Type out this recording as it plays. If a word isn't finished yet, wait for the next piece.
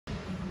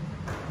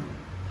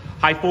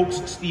Hi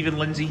folks, Stephen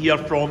Lindsay here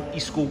from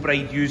East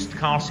Kilbride Used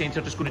Car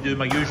Centre. Just going to do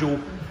my usual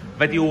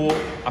video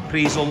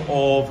appraisal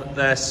of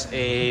this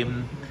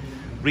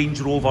Range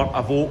Rover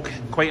Evoque.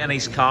 Quite a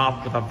nice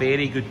car with a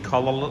very good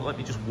colour. Let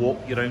me just walk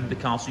you around the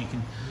car so you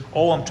can...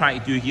 All I'm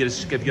trying to do here is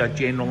just give you a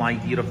general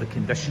idea of the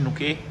condition,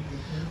 okay?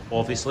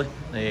 Obviously.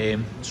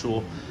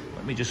 So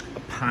let me just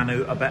pan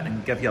out a bit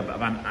and give you a bit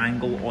of an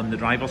angle on the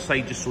driver's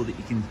side, just so that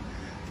you can,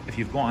 if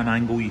you've got an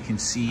angle, you can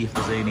see if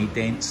there's any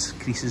dents,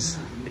 creases,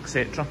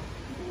 etc.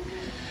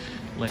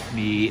 Let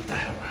me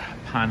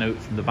pan out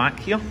from the back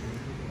here.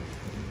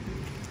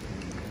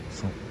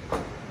 So,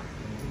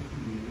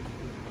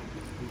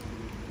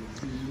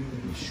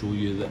 let me show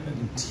you the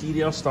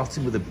interior,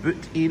 starting with the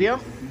boot area.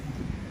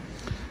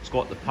 It's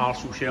got the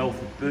parcel shelf,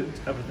 the boot,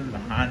 everything, the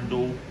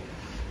handle.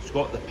 It's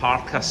got the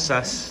park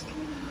assist.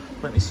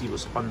 Let me see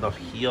what's under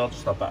here,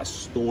 just a bit of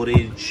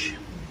storage.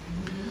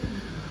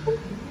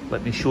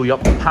 Let me show you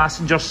up the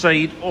passenger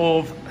side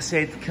of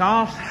said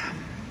car.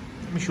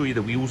 Let me show you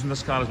the wheels in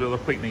this car as well. They're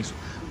quite nice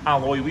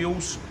alloy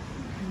wheels.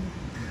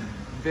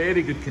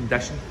 Very good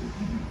condition.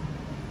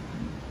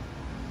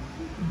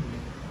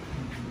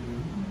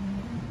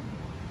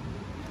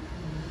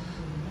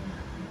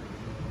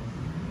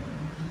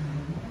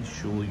 Let me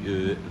show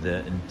you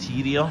the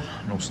interior,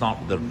 and I'll start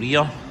with the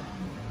rear.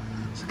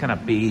 It's a kind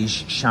of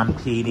beige,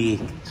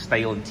 champagne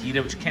style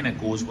interior, which kind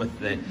of goes with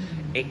the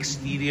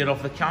exterior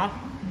of the car.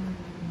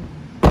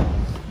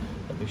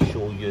 Let me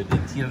show you the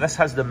interior. This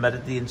has the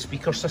Meridian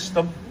speaker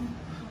system.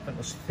 I think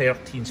there's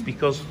 13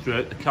 speakers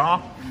throughout the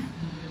car.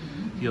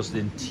 Here's the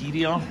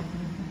interior,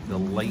 the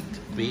light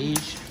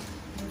beige.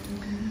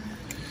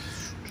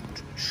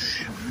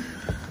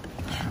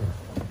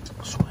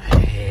 So,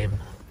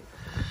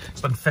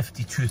 it's done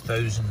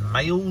 52,000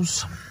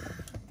 miles.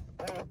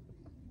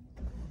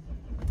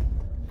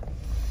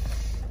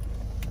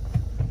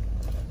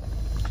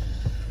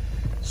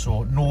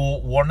 So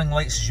no warning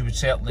lights, as you would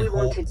certainly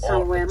hope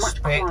or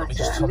expect. Let me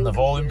just turn the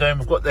volume down.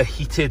 We've got the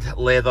heated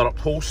leather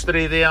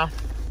upholstery there.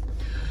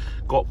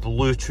 Got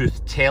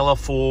Bluetooth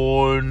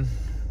telephone.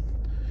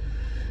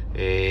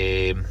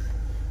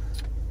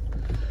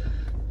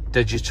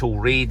 Digital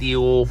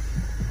radio.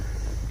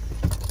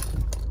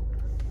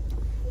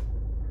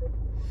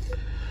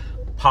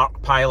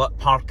 Park pilot,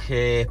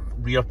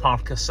 rear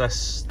park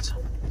assist.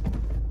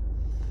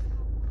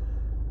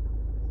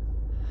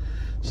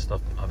 Just a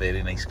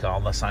very nice car.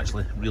 This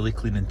actually really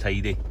clean and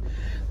tidy.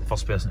 The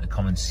first person to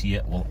come and see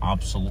it will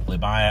absolutely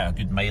buy it. A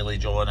good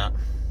mileage on it,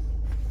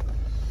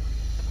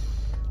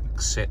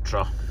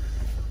 etc.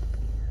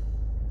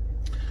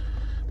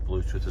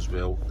 Bluetooth as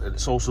well.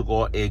 It's also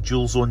got a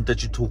dual zone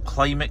digital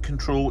climate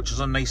control, which is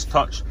a nice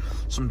touch.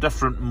 Some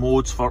different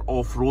modes for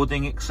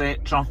off-roading,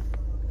 etc.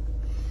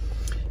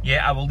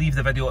 Yeah, I will leave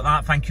the video at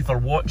that. Thank you for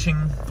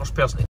watching. First person to